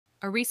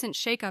A recent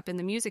shakeup in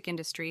the music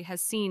industry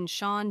has seen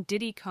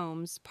Diddy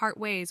Combs part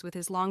ways with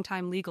his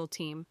longtime legal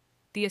team,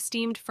 the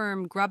esteemed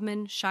firm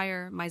Grubman,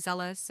 Shire,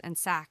 Meiselas, and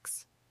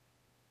Sacks.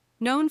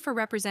 Known for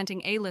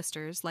representing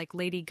A-listers like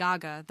Lady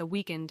Gaga, The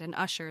Weeknd, and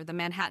Usher, the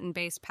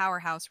Manhattan-based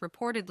powerhouse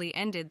reportedly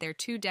ended their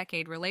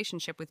two-decade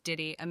relationship with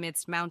Diddy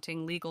amidst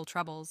mounting legal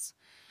troubles.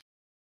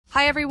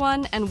 Hi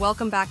everyone, and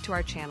welcome back to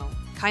our channel.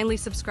 Kindly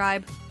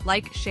subscribe,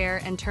 like,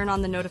 share, and turn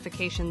on the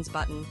notifications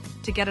button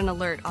to get an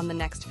alert on the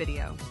next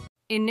video.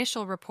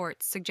 Initial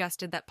reports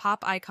suggested that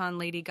pop icon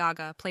Lady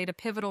Gaga played a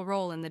pivotal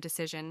role in the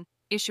decision,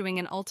 issuing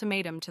an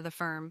ultimatum to the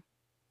firm.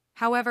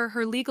 However,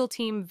 her legal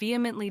team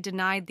vehemently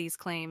denied these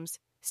claims,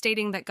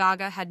 stating that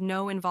Gaga had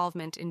no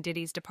involvement in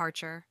Diddy's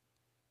departure.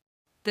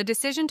 The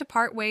decision to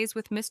part ways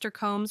with Mr.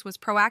 Combs was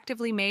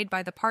proactively made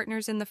by the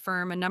partners in the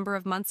firm a number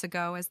of months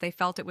ago as they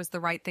felt it was the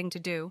right thing to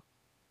do,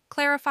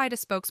 clarified a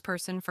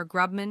spokesperson for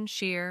Grubman,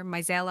 Shire,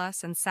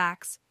 Meiselas, and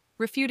Sacks,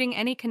 refuting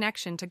any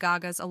connection to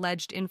Gaga's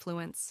alleged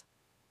influence.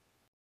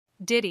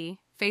 Diddy,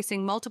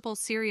 facing multiple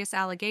serious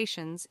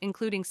allegations,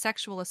 including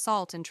sexual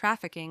assault and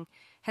trafficking,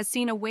 has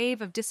seen a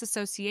wave of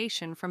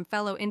disassociation from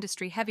fellow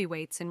industry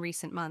heavyweights in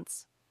recent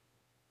months.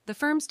 The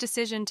firm's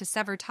decision to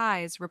sever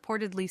ties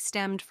reportedly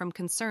stemmed from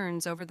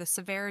concerns over the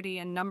severity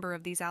and number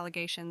of these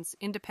allegations,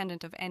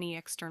 independent of any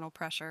external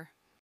pressure.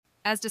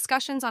 As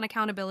discussions on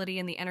accountability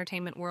in the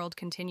entertainment world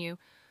continue,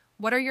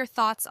 what are your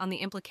thoughts on the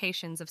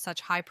implications of such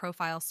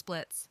high-profile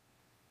splits?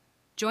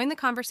 Join the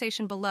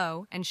conversation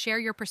below and share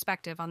your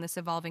perspective on this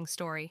evolving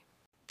story.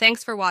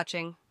 Thanks for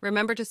watching.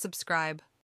 Remember to subscribe.